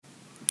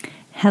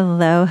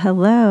Hello,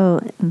 hello.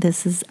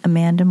 This is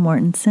Amanda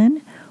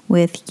Mortensen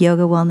with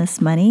Yoga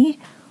Wellness Money.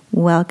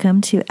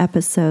 Welcome to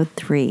episode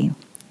 3.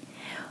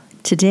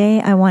 Today,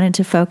 I wanted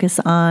to focus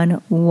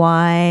on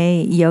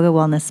why Yoga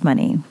Wellness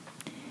Money.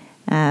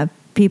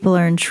 People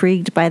are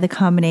intrigued by the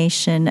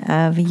combination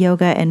of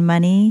yoga and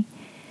money,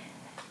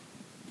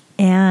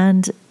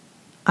 and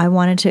I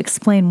wanted to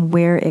explain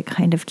where it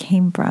kind of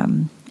came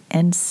from.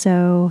 And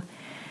so,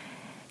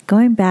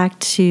 going back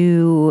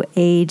to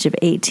age of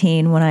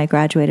 18 when I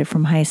graduated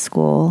from high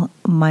school,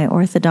 my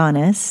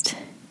orthodontist,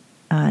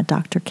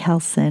 Dr.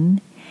 Kelson,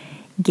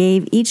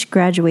 gave each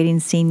graduating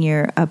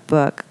senior a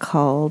book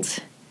called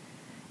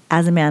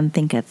As a Man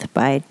Thinketh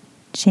by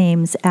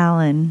James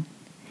Allen.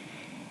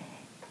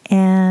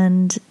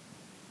 And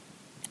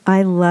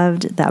I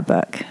loved that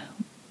book.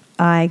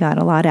 I got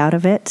a lot out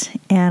of it,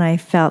 and I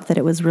felt that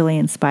it was really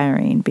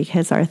inspiring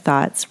because our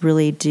thoughts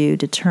really do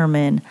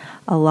determine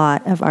a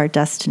lot of our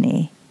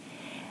destiny.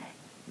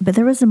 But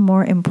there was a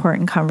more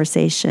important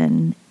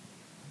conversation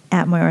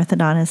at my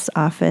orthodontist's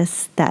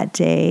office that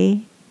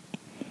day,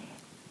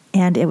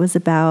 and it was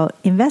about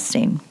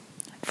investing.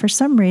 For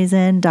some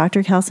reason,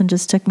 Dr. Kelson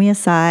just took me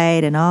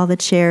aside, and all the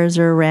chairs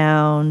are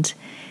around,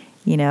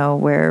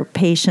 where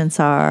patients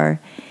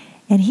are,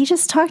 and he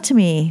just talked to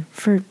me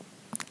for,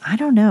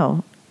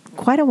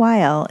 quite a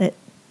while, it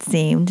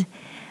seemed,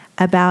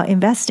 about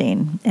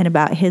investing and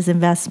about his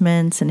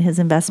investments and his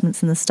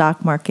investments in the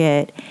stock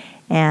market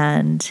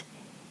and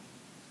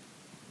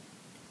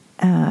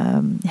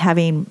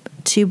having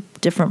 2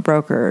 different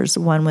brokers,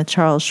 one with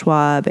Charles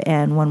Schwab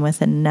and one with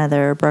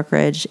another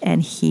brokerage,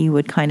 and he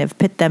would kind of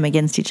pit them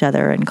against each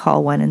other and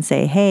call one and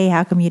say, hey,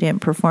 how come you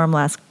didn't perform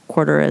last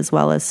quarter as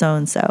well as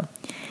so-and-so?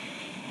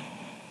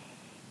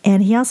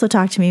 And he also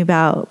talked to me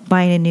about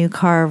buying a new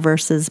car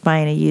versus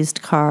buying a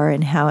used car,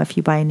 and how if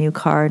you buy a new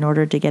car, in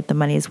order to get the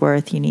money's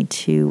worth, you need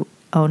to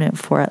own it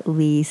for at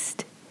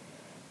least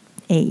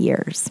 8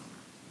 years.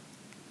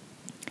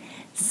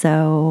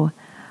 So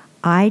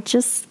I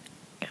just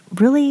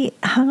really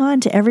hung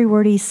on to every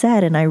word he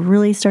said, and I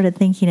really started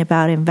thinking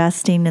about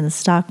investing in the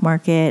stock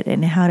market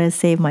and how to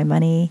save my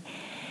money.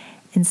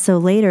 And so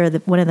later,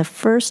 one of the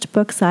first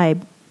books I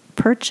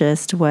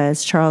purchased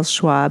was Charles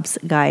Schwab's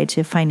Guide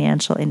to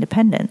Financial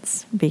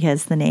Independence,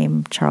 because the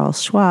name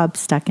Charles Schwab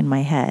stuck in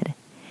my head.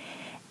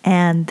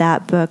 And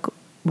that book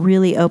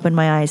really opened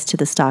my eyes to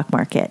the stock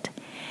market.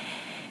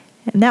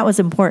 And that was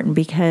important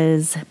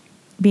because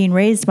being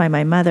raised by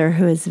my mother,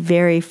 who is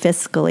very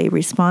fiscally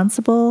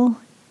responsible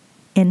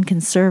and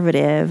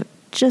conservative,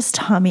 just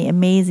taught me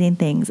amazing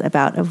things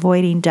about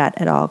avoiding debt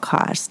at all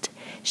costs.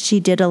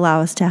 She did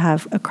allow us to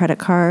have a credit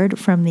card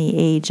from the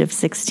age of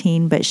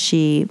 16, but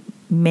she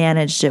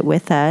managed it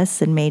with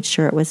us and made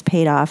sure it was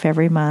paid off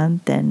every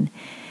month, and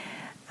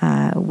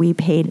we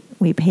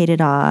paid it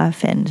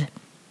off. And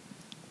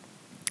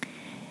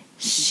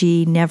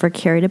she never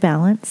carried a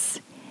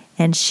balance,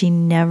 and she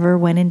never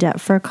went in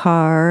debt for a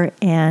car,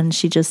 and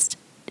she just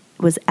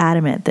was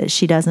adamant that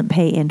she doesn't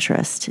pay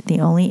interest. The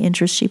only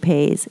interest she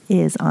pays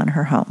is on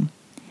her home.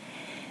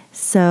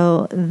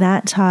 So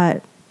that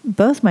taught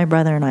both my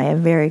brother and I a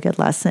very good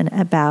lesson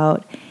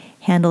about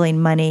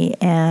handling money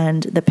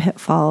and the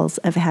pitfalls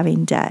of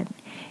having debt.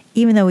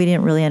 Even though we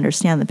didn't really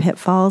understand the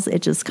pitfalls,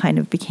 it just kind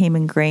of became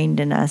ingrained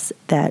in us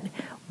that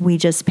we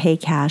just pay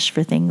cash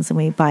for things and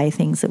we buy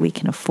things that we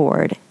can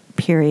afford,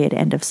 period,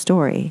 end of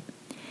story.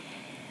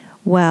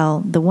 Well,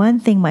 the one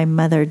thing my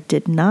mother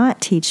did not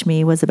teach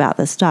me was about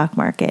the stock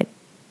market.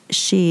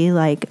 She,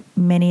 like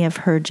many of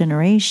her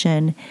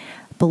generation,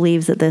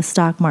 believes that the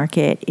stock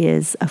market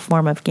is a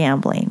form of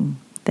gambling,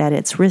 that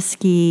it's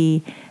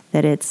risky,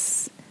 that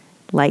it's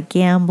like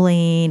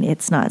gambling,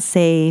 it's not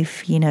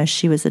safe.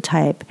 She was the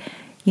type,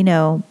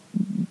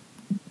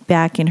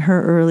 back in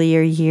her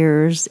earlier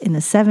years in the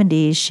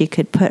 70s, she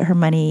could put her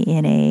money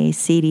in a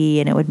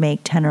CD and it would make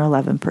 10 or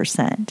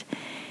 11%.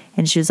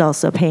 And she was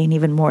also paying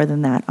even more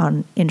than that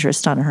on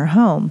interest on her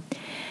home.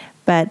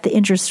 But the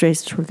interest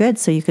rates were good,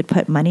 so you could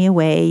put money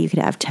away. You could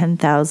have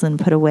 $10,000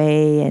 put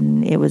away,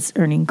 and it was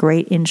earning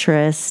great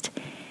interest.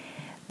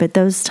 But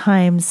those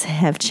times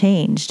have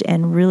changed,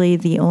 and really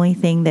the only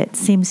thing that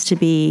seems to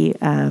be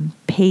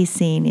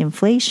pacing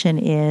inflation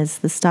is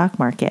the stock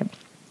market.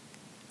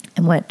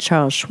 And what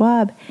Charles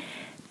Schwab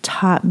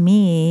taught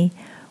me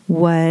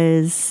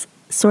was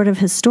sort of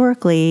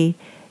historically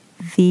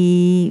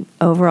the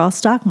overall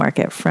stock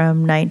market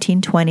from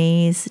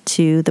 1920s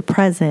to the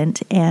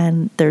present,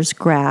 and there's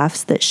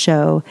graphs that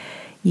show,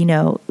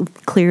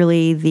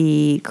 clearly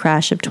the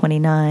crash of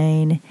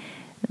 29.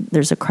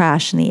 There's a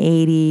crash in the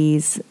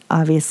 80s.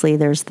 Obviously,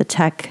 there's the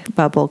tech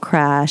bubble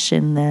crash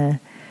in the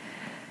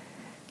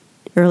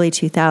early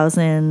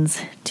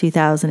 2000s,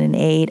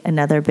 2008,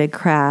 another big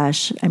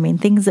crash. I mean,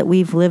 things that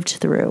we've lived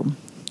through.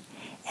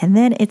 And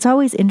then it's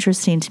always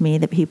interesting to me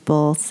that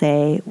people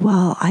say,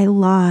 well, I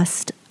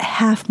lost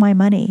half my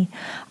money.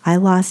 I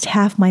lost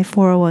half my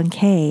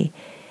 401k.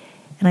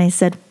 And I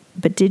said,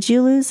 but did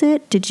you lose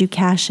it? Did you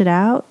cash it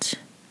out?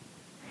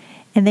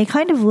 And they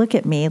kind of look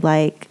at me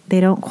like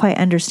they don't quite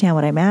understand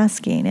what I'm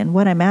asking. And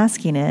what I'm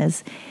asking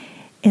is,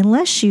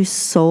 unless you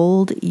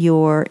sold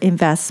your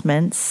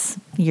investments,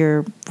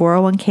 your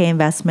 401k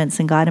investments,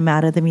 and got them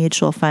out of the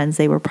mutual funds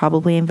they were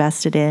probably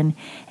invested in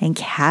and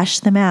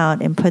cashed them out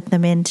and put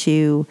them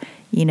into,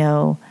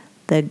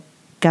 the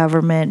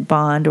government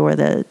bond or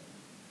the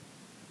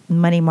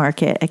money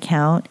market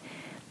account,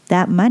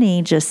 that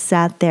money just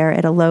sat there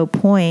at a low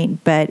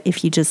point. But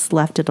if you just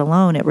left it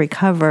alone, it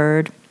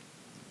recovered.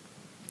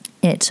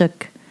 It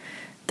took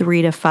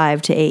 3 to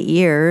 5 to 8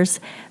 years,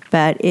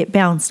 but it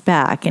bounced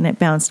back, and it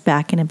bounced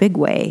back in a big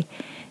way.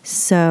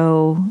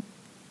 So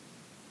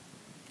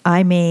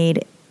I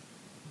made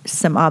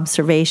some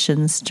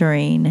observations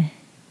during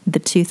the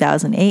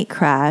 2008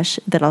 crash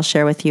that I'll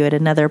share with you at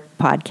another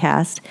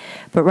podcast.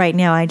 But right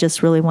now, I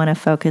just really want to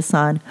focus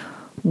on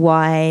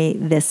why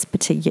this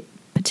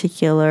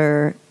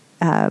particular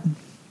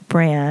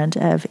brand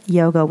of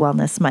Yoga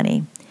Wellness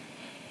Money.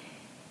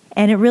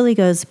 And it really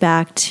goes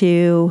back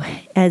to,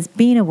 as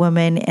being a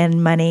woman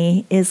and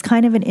money is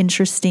kind of an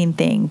interesting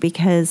thing,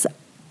 because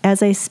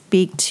as I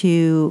speak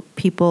to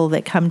people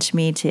that come to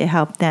me to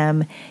help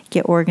them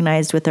get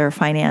organized with their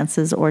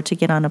finances or to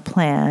get on a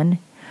plan,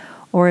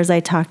 or as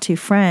I talk to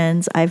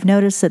friends, I've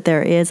noticed that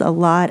there is a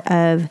lot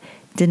of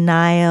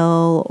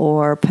denial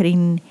or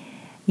putting,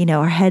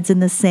 our heads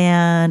in the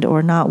sand,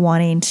 or not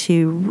wanting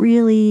to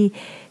really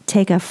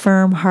take a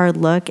firm, hard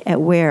look at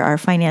where our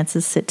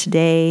finances sit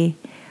today,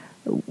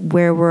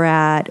 where we're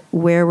at,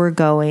 where we're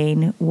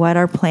going, what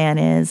our plan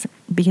is,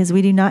 because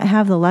we do not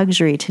have the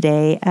luxury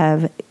today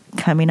of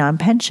coming on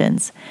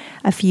pensions.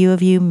 A few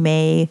of you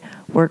may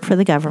work for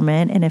the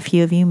government, and a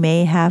few of you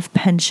may have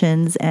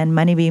pensions and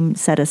money being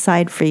set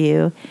aside for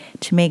you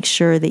to make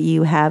sure that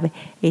you have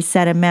a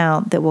set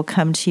amount that will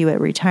come to you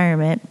at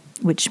retirement,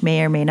 which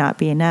may or may not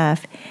be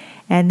enough.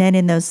 And then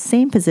in those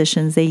same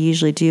positions, they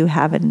usually do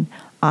have an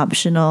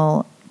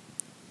optional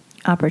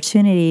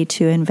opportunity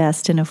to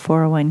invest in a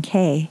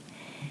 401k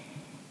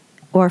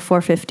or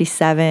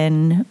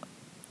 457.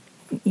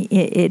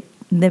 It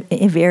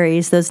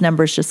varies. Those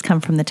numbers just come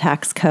from the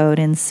tax code.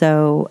 And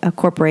so a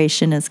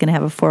corporation is going to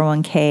have a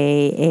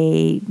 401k,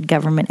 a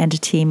government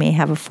entity may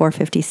have a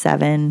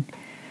 457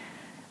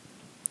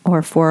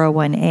 or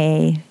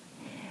 401a.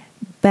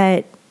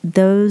 But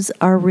those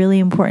are really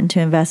important to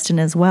invest in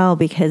as well,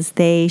 because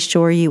they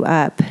shore you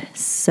up.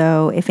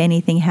 So if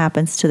anything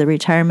happens to the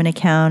retirement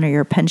account or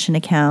your pension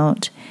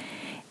account,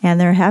 and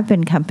there have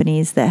been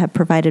companies that have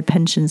provided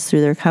pensions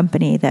through their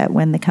company that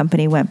when the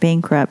company went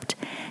bankrupt,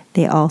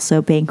 they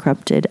also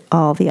bankrupted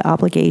all the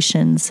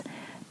obligations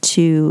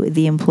to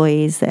the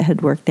employees that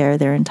had worked there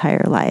their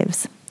entire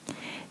lives.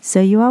 So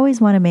you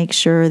always want to make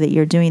sure that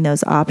you're doing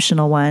those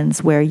optional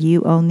ones where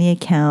you own the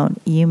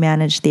account, you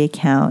manage the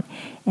account,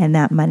 and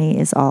that money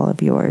is all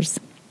of yours.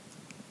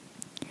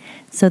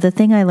 So the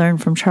thing I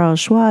learned from Charles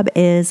Schwab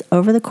is,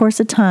 over the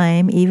course of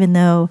time, even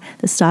though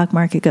the stock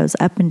market goes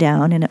up and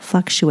down and it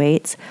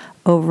fluctuates,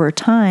 over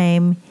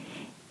time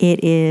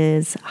it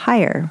is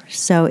higher.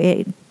 So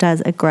it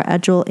does a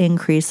gradual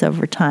increase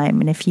over time.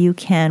 And if you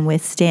can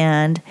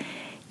withstand,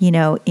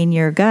 in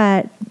your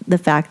gut, the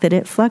fact that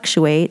it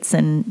fluctuates,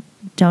 and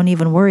don't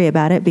even worry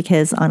about it,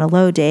 because on a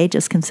low day,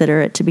 just consider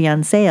it to be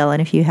on sale.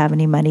 And if you have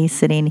any money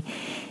sitting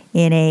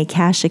in a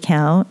cash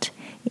account,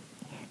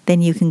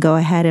 then you can go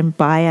ahead and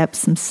buy up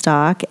some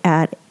stock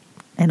at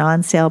an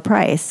on-sale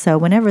price. So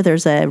whenever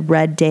there's a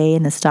red day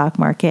in the stock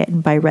market,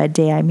 and by red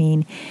day I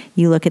mean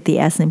you look at the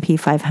S&P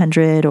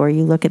 500 or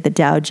you look at the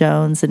Dow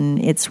Jones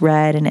and it's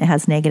red and it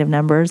has negative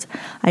numbers,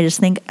 I just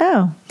think,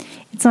 oh,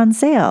 it's on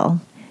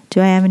sale.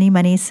 Do I have any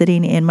money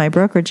sitting in my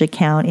brokerage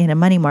account in a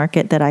money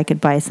market that I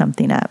could buy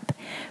something up?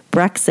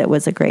 Brexit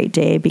was a great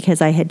day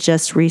because I had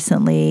just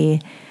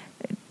recently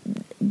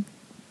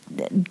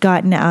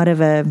gotten out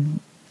of a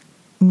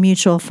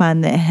mutual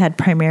fund that had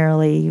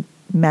primarily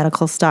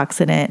medical stocks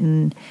in it,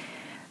 and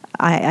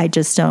I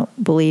just don't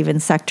believe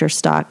in sector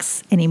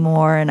stocks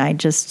anymore, and I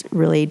just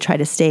really try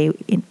to stay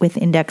with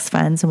index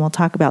funds, and we'll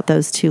talk about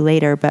those two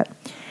later. But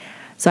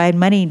so I had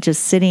money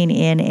just sitting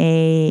in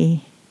a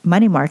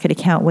money market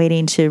account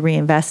waiting to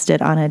reinvest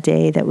it on a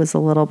day that was a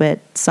little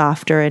bit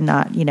softer and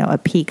not, a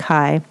peak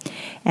high.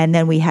 And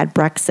then we had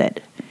Brexit.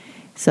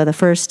 So the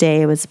first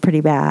day it was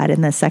pretty bad,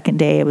 and the second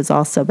day it was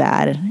also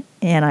bad.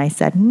 And I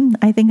said,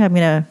 I think I'm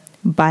going to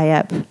buy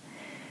up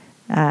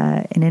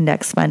an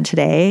index fund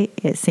today.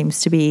 It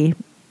seems to be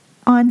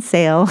on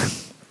sale.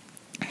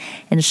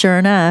 And sure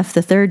enough,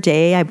 the third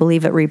day, I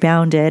believe it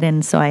rebounded.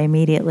 And so I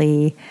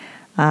immediately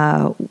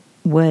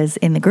was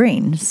in the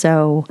green.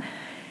 So,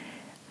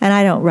 and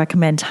I don't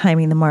recommend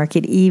timing the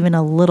market even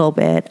a little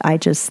bit. I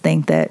just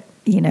think that,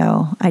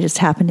 I just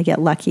happened to get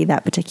lucky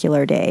that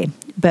particular day.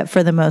 But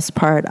for the most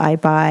part, I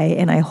buy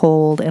and I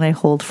hold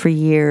for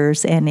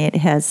years, and it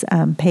has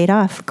paid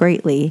off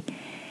greatly.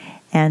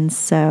 And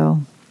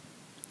so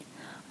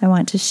I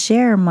want to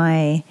share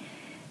my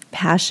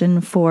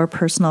passion for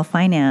personal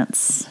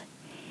finance.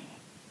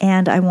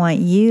 And I want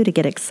you to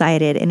get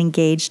excited and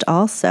engaged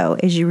also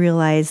as you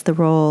realize the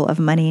role of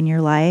money in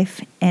your life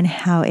and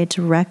how it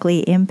directly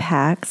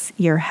impacts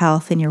your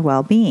health and your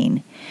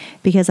well-being.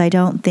 Because I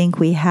don't think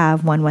we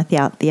have one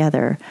without the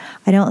other.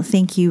 I don't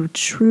think you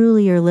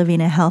truly are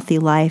living a healthy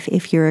life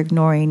if you're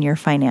ignoring your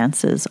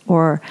finances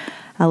or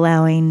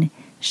allowing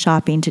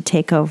shopping to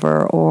take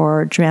over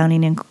or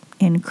drowning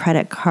in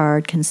credit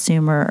card,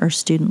 consumer, or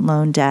student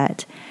loan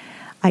debt.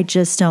 I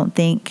just don't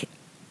think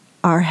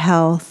our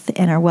health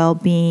and our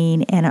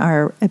well-being and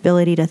our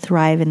ability to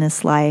thrive in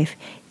this life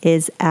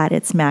is at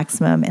its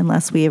maximum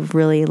unless we have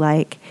really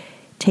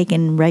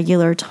taken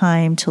regular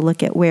time to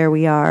look at where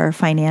we are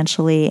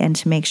financially and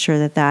to make sure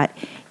that that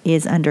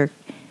is under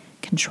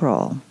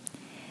control.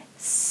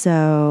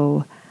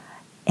 So,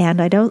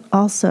 and I don't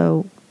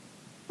also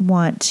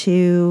want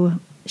to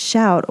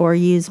shout or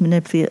use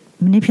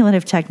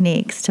manipulative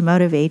techniques to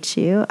motivate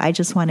you. I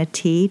just want to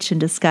teach and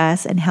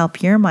discuss and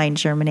help your mind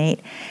germinate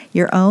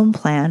your own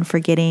plan for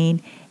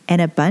getting an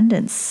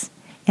abundance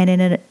and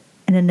in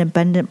an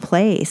abundant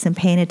place and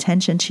paying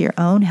attention to your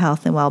own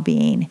health and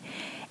well-being.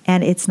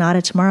 And it's not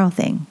a tomorrow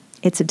thing.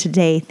 It's a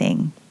today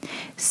thing.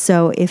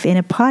 So if in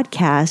a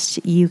podcast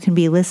you can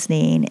be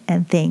listening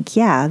and think,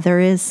 yeah, there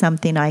is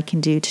something I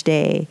can do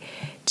today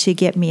to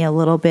get me a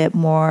little bit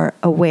more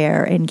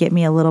aware and get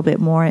me a little bit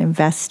more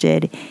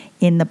invested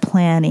in the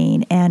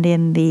planning and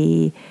in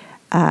the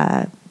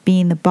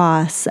being the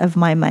boss of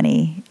my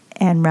money.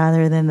 And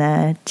rather than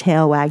the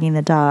tail wagging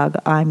the dog,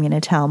 I'm going to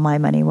tell my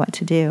money what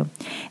to do.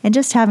 And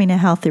just having a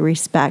healthy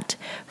respect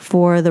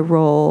for the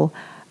role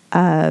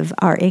of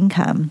our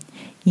income.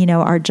 You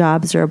know, our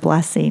jobs are a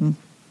blessing.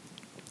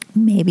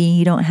 Maybe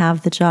you don't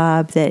have the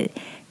job that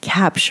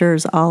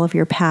captures all of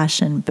your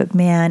passion, but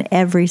man,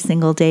 every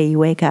single day you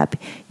wake up,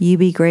 you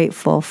be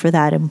grateful for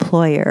that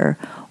employer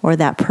or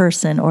that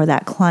person or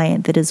that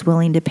client that is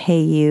willing to pay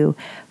you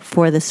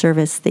for the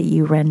service that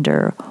you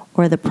render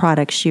or the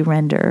products you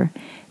render,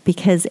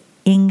 because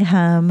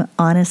income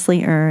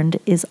honestly earned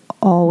is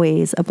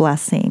always a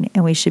blessing,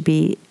 and we should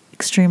be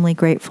extremely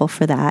grateful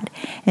for that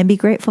and be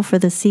grateful for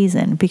the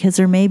season, because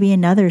there may be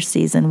another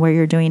season where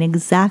you're doing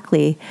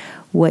exactly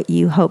what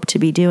you hope to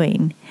be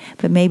doing.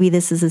 But maybe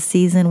this is a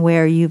season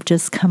where you've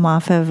just come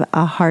off of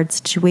a hard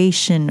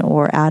situation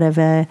or out of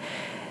a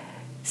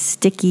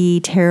sticky,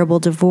 terrible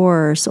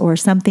divorce, or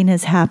something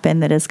has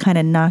happened that has kind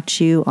of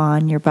knocked you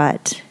on your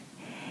butt.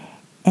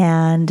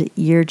 And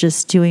you're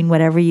just doing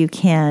whatever you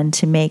can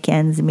to make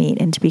ends meet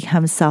and to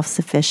become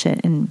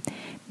self-sufficient. And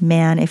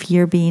man, if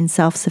you're being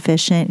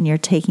self-sufficient and you're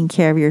taking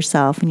care of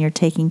yourself and you're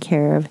taking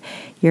care of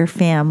your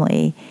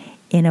family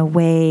in a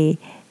way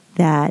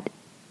that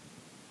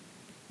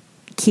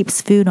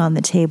keeps food on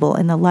the table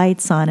and the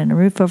lights on and a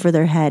roof over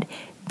their head,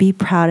 be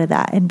proud of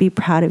that and be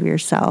proud of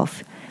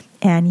yourself.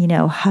 And, you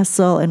know,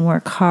 hustle and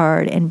work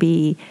hard and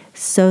be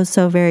so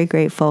very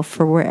grateful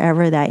for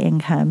wherever that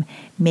income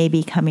may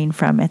be coming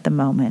from at the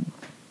moment.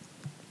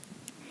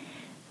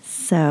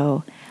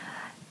 So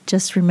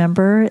just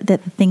remember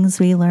that the things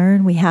we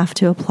learn, we have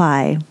to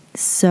apply.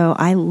 So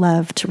I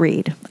love to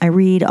read. I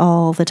read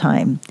all the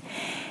time.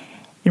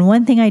 And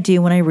one thing I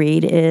do when I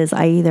read is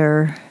I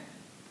either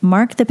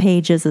mark the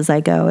pages as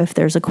I go. If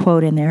there's a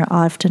quote in there,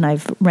 often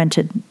I've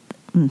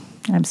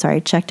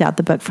checked out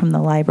the book from the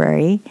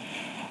library,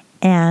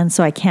 and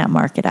so I can't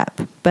mark it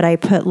up. But I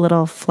put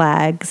little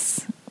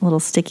flags, little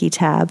sticky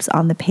tabs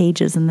on the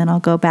pages, and then I'll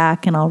go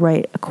back and I'll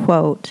write a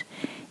quote,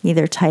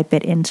 either type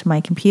it into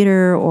my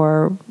computer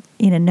or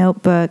in a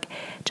notebook,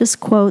 just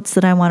quotes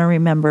that I want to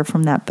remember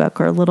from that book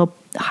or little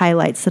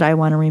highlights that I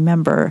want to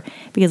remember.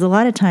 Because a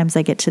lot of times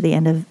I get to the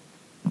end of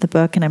the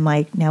book and I'm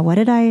like, now what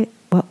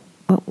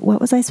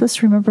was I supposed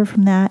to remember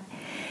from that?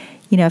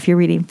 You know, if you're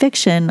reading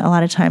fiction, a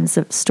lot of times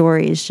the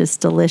story is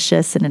just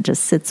delicious and it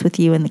just sits with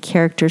you and the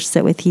characters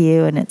sit with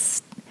you and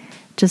it's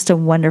just a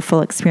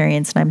wonderful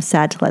experience, and I'm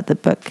sad to let the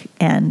book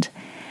end.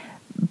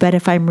 But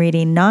if I'm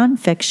reading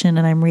nonfiction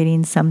and I'm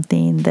reading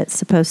something that's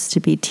supposed to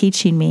be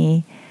teaching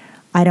me,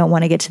 I don't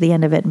want to get to the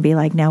end of it and be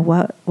like, now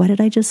what did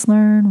I just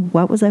learn?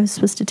 What was I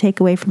supposed to take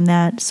away from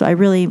that? So I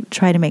really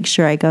try to make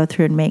sure I go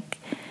through and make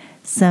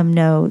some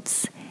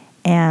notes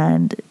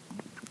and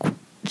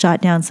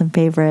jot down some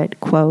favorite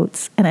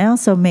quotes. And I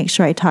also make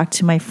sure I talk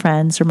to my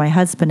friends or my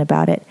husband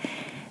about it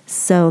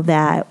so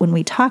that when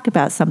we talk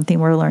about something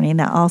we're learning,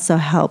 that also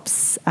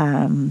helps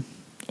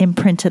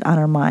imprint it on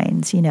our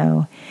minds. You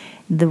know,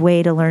 the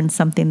way to learn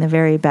something the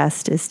very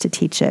best is to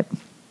teach it.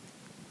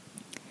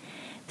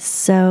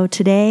 So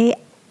today,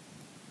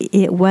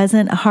 it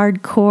wasn't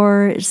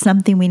hardcore,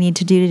 something we need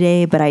to do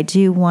today, but I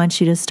do want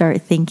you to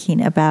start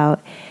thinking about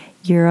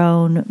your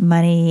own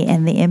money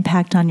and the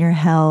impact on your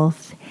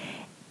health,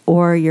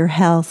 or your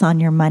health on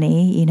your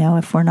money. You know,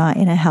 if we're not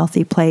in a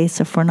healthy place,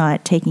 if we're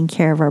not taking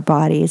care of our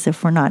bodies,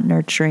 if we're not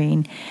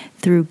nurturing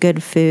through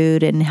good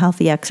food and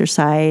healthy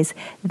exercise,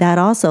 that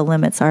also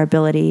limits our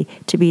ability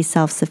to be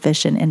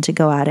self-sufficient and to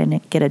go out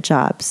and get a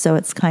job. So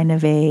it's kind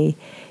of a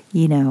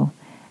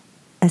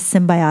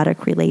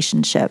symbiotic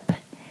relationship.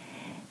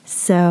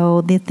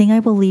 So the thing I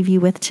will leave you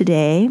with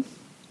today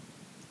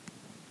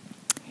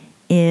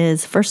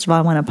is, first of all,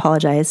 I want to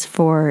apologize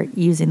for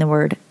using the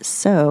word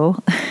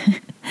so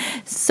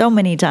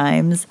many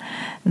times.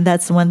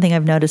 That's one thing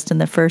I've noticed in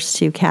the first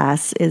two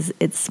casts is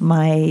it's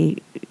my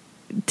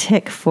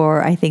tick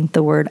for, I think,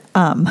 the word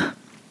The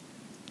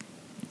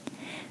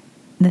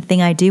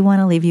thing I do want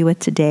to leave you with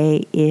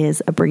today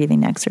is a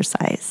breathing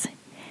exercise.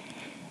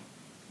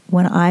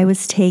 When I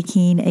was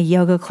taking a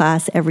yoga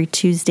class every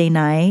Tuesday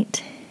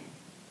night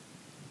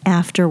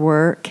after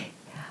work,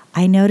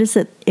 I noticed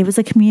that it was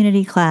a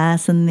community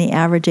class and the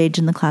average age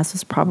in the class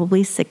was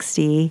probably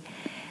 60.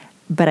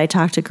 But I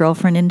talked a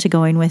girlfriend into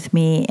going with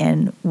me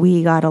and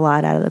we got a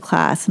lot out of the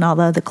class. And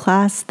although the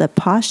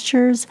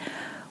postures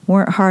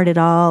weren't hard at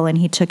all and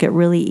he took it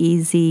really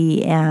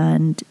easy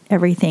and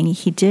everything,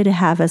 he did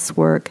have us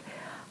work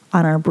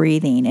on our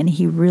breathing. And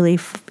he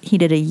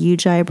did a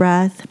Ujjayi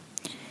breath.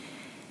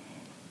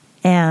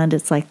 And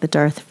it's like the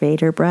Darth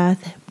Vader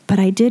breath. But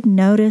I did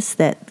notice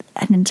that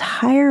an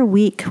entire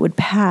week would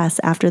pass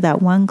after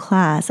that one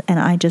class, and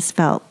I just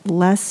felt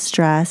less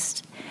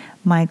stressed.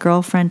 My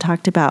girlfriend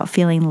talked about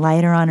feeling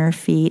lighter on her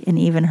feet, and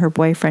even her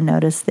boyfriend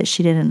noticed that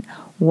she didn't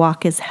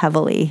walk as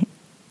heavily.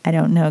 I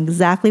don't know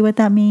exactly what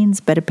that means,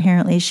 but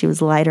apparently she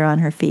was lighter on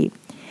her feet.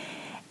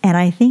 And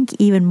I think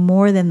even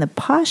more than the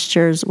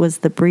postures was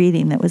the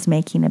breathing that was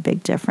making a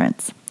big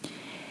difference.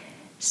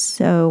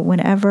 So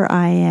whenever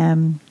I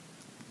am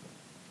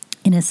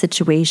in a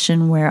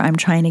situation where I'm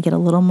trying to get a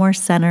little more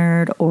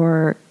centered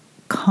or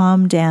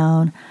calm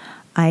down,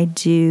 I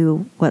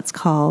do what's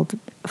called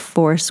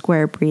 4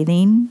 square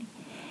breathing.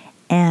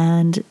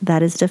 And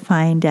that is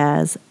defined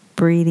as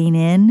breathing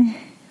in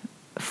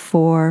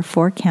for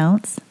 4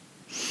 counts,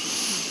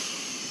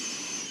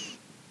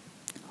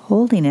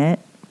 holding it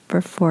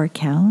for 4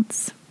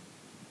 counts,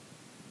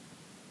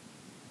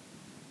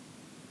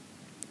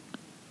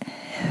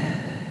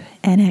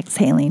 and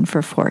exhaling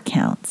for 4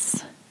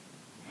 counts.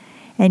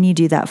 And you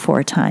do that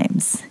 4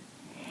 times.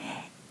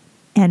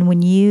 And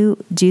when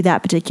you do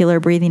that particular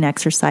breathing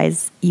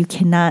exercise, you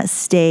cannot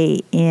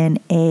stay in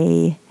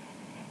a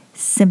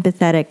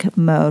sympathetic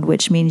mode,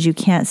 which means you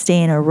can't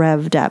stay in a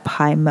revved up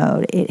high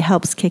mode. It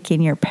helps kick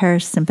in your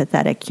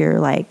parasympathetic,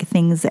 your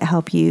things that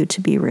help you to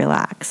be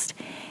relaxed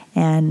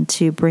and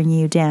to bring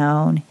you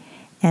down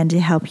and to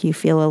help you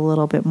feel a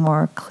little bit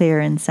more clear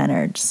and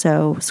centered.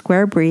 So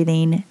square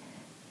breathing.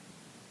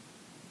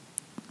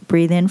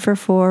 Breathe in for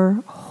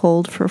 4,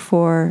 hold for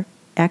 4,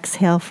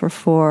 exhale for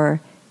 4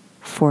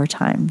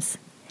 times.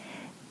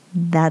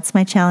 That's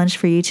my challenge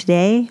for you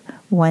today.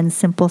 One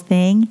simple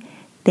thing.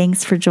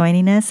 Thanks for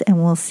joining us,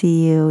 and we'll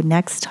see you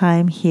next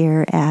time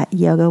here at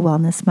Yoga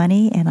Wellness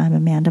Money, and I'm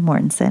Amanda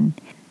Mortensen.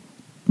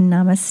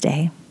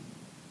 Namaste.